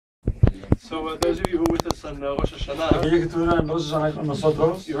So those of you who were with us on Rosh Hashanah, Aquellos que estuvieron en Rosh Hashanah con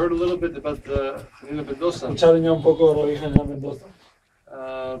nosotros, you heard a little bit about the Hanina Ben Dosa. escucharon ya un poco de Rav Hanina Ben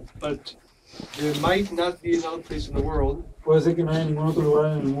Dosa. But there might not be another place in the world Puede ser que no haya ningún otro lugar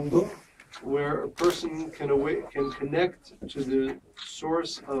en el mundo where a person can connect to the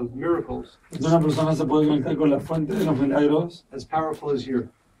source of miracles donde una persona se puede conectar con la fuente de los milagros as powerful as here.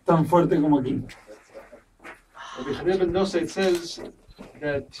 tan fuerte como aquí. Rav Hanina Ben Dosa, it says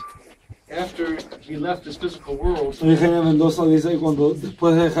that after he left this physical world, Rav Hanina Ben Dosa dice que cuando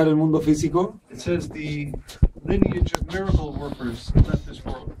después de dejar el mundo físico, it says the lineage of miracle workers left this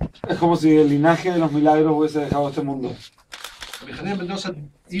world. es como si el linaje de los milagros hubiese dejado este mundo. Rav Hanina Ben Dosa,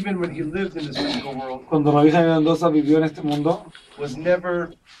 even when he lived in this physical world, Cuando Rav Hanina Ben Dosa vivió en este mundo, was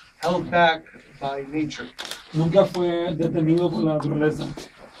never held back by nature. nunca fue detenido por la naturaleza.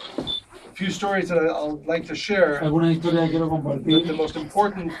 A few stories that I'd like to share. Algunas historias que quiero But compartir. the most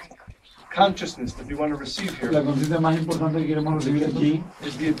important consciousness that we want to receive here La conciencia más importante que queremos recibir aquí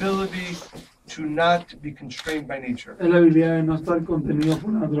is the ability to not be constrained by nature. es la habilidad de no estar contenido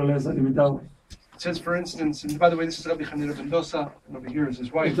por la naturaleza, limitado. It says, for instance, and by the way, this is Rav Hanina Ben Dosa, and over here is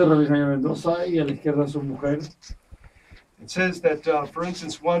his wife. Este es Rav Hanina Ben Dosa y a la izquierda su mujer. It says that, for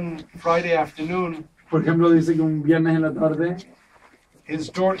instance, one Friday afternoon, Por ejemplo, dice que un viernes en la tarde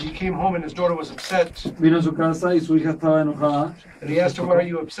he came home and his daughter was upset, vino a su casa y su hija estaba enojada. and he asked her, "Why are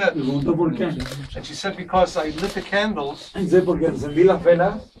you upset?" Le preguntó por qué. And she said, "Because I lit the candles, Dice, porque encendí las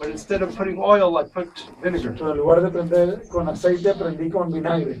velas, but instead of putting oil, I put vinegar." pero en lugar de prender con aceite, prendí con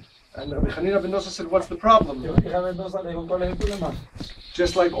vinagre. And Rav Hanina Ben Dosa said, "What's the problem?" Y Rav Hanina Ben Dosa le dijo, ¿cuál es el problema?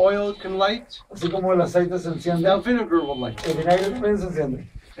 Just like oil can light, Así como el aceite se enciende, now vinegar will light. el vinagre también se enciende.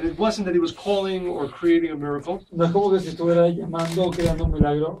 And it wasn't that he was calling or creating a miracle, No es como que si estuviera llamando o creando un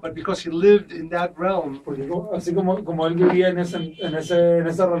milagro, but because he lived in that realm porque así como él vivía en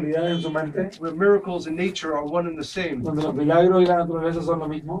esa realidad en su mente, where miracles and nature are one and the same. donde los milagros y la naturaleza son lo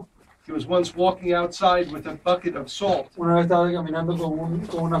mismo. He was once walking outside with a bucket of salt, Una vez estaba caminando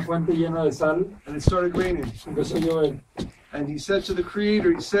con una fuente llena de sal, and it started raining. empezó a llover. And he said to the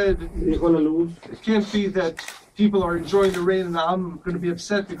Creator, he said, Le dijo a la luz, "It can't be that people are enjoying the rain and I'm going to be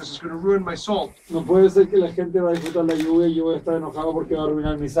upset because it's going to ruin my salt." no puede ser que la gente va a disfrutar la lluvia y yo voy a estar enojado porque va a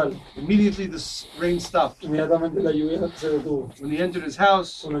arruinar mi sal. Immediately the rain stopped. Inmediatamente la lluvia se detuvo. When he entered his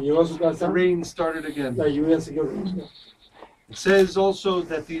house, Cuando llegó a su the casa, rain started again. la lluvia siguió cayendo. It says also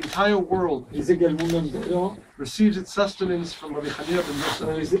that the entire world Dice que el mundo entero receives its sustenance from Rav Hanina Ben Dosa.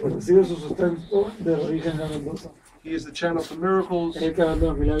 recibe su sustento de Rav Hanina Ben Dosa. He is the channel for miracles. Es el canal de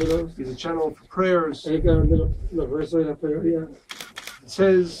los milagros, He's a channel for prayers. es el canal de los rezos y las plegarias. It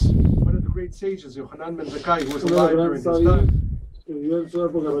says one of the great sages, Yochanan Ben Zakkai, who was Uno de alive los during grandes his sabios time, que vivió en su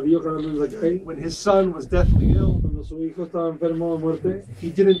época, Rav Hanina Ben Zakkai, when his son was deathly ill, cuando su hijo estaba enfermo de muerte, he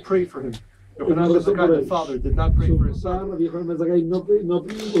didn't pray for him. Yochanan Ben Zakkai, the father, did not pray for his su son, Rav Hanina Ben Zakkai no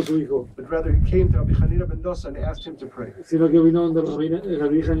pidió por su hijo, but rather he came to Rav Hanina Ben Dosa and asked him to pray, sino que vino donde Rav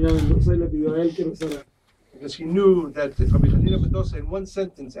Hanina Ben Dosa y le pidió a él que rezara. because he knew that if Rav Hanina Ben Dosa in one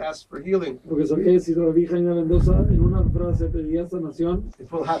sentence asked for healing, Porque sabía que si Rav Hanina Ben Dosa en una frase pedía sanación,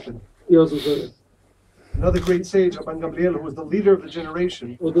 it will happen. iba a suceder. Another great sage, Rabban Gamliel, who was the leader of the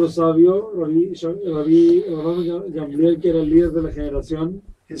generation, Otro sabio, Rabbi Gamliel, que era el líder de la generación,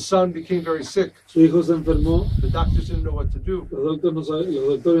 his son became very sick. su hijo se enfermó, The doctors didn't know what to do. los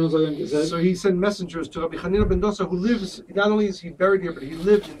doctores no sabían qué hacer. So he sent messengers to Rabbi Hanina Ben Dosa, who lives, not only is he buried here, but he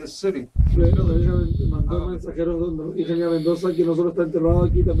lived in this city. Mandó mensajeros donde Rabbi Hanina Ben Dosa, que no solo está enterrado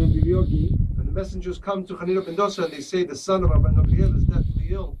aquí, también vivió aquí. And the messengers come to Hanina Ben Dosa and they say the son of Rabban Gamliel is deathly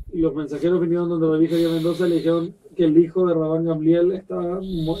ill. Y los mensajeros vinieron donde Rabbi Hanina Ben Dosa y le dijeron que el hijo de Rabban Gamliel está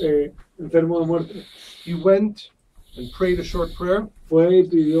enfermo de muerte. He went and prayed a short prayer, Fue y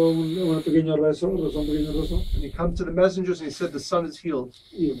pidió un pequeño rezo, rezó un pequeño rezo. and he comes to the messengers and he said the son is healed.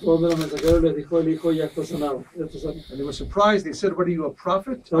 Y fue donde los mensajeros les dijo, el hijo ya está sanado, ya está sano. And they were surprised. They said, "What are you, a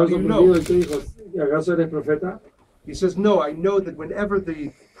prophet? How Estaba do you sorprendido know?" el tu hijo, ¿y acaso eres profeta? He says, "No, I know that whenever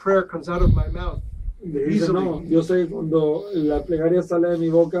the prayer comes out of my mouth, Y le dice, no, yo sé que cuando la plegaria sale de mi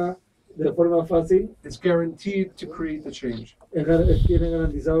boca de forma fácil, it's guaranteed to create the change." tiene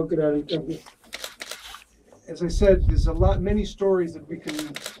garantizado crear el cambio. As I said, there's many stories that we can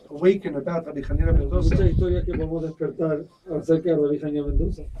awaken about Rabbi Hanina Ben Muchas Dosa. historias que podemos despertar acerca de Rav Hanina Ben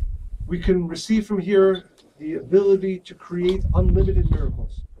Dosa. We can receive from here the ability to create unlimited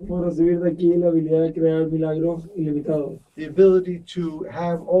miracles, Podemos recibir de aquí la habilidad de crear milagros ilimitados, the ability to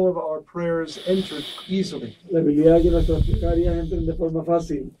have all of our prayers entered easily, la habilidad de que nuestras plegarias entren de forma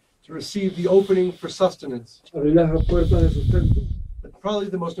fácil, to receive the opening for sustenance. abrir las puertas de sustento. But probably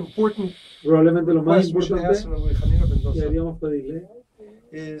the most important Probablemente lo más request we should ask importante from Rabbi Hanina Ben que Dosa deberíamos pedirle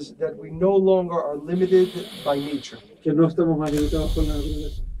is that we no longer are limited by nature. Que no estamos más limitados por la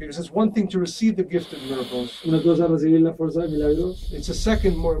naturaleza. Because it's one thing to receive the gift of miracles. Una cosa es recibir la fuerza de milagros, It's a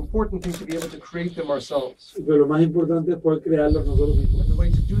second, more important thing to be able to create them ourselves. pero lo más importante es poder crearlos nosotros mismos. And the way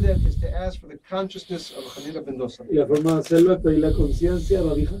to do that is to ask for the consciousness of Hanina Ben Dosa. Y la forma de hacerlo es pedir la conciencia a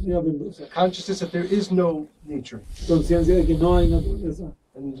Rav Hanina Ben Dosa. Consciousness that there is no nature. Conciencia de que no hay naturaleza.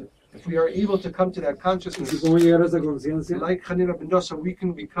 And if we are able to come to that Y si consciousness, podemos llegar a esa conciencia, like Hanina Ben Dosa, we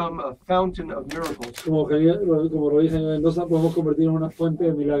can become a fountain of miracles como Rav Hanina Ben Dosa, podemos convertirnos en una fuente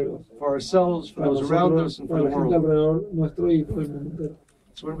de milagros for ourselves, for para those around nosotros, us, and for para the la gente world. alrededor nuestro y por el mundo entero.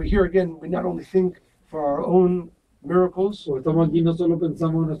 So when we're here again, we not only think for our own miracles, Porque estamos aquí no solo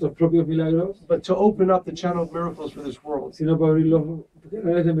pensamos en nuestros propios milagros, but to open up the channel of miracles for this world. sino para abrir los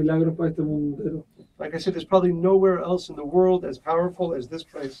canales de milagros para este mundo entero. Like I said, there's probably nowhere else in the world as powerful as this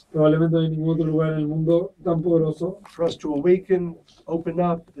place Probablemente no hay ningún otro lugar en el mundo tan poderoso for us to awaken, open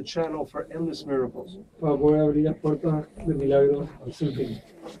up the channel for endless miracles. para poder abrir las puertas de milagros sin fin.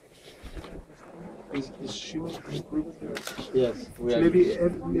 Is Shimon group there? Yes, we So are. maybe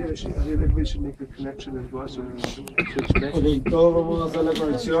everybody should make a connection and go out. Ok, todos vamos a hacer la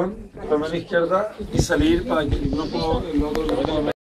conexión, tomar la izquierda y salir para que el grupo, el otro grupo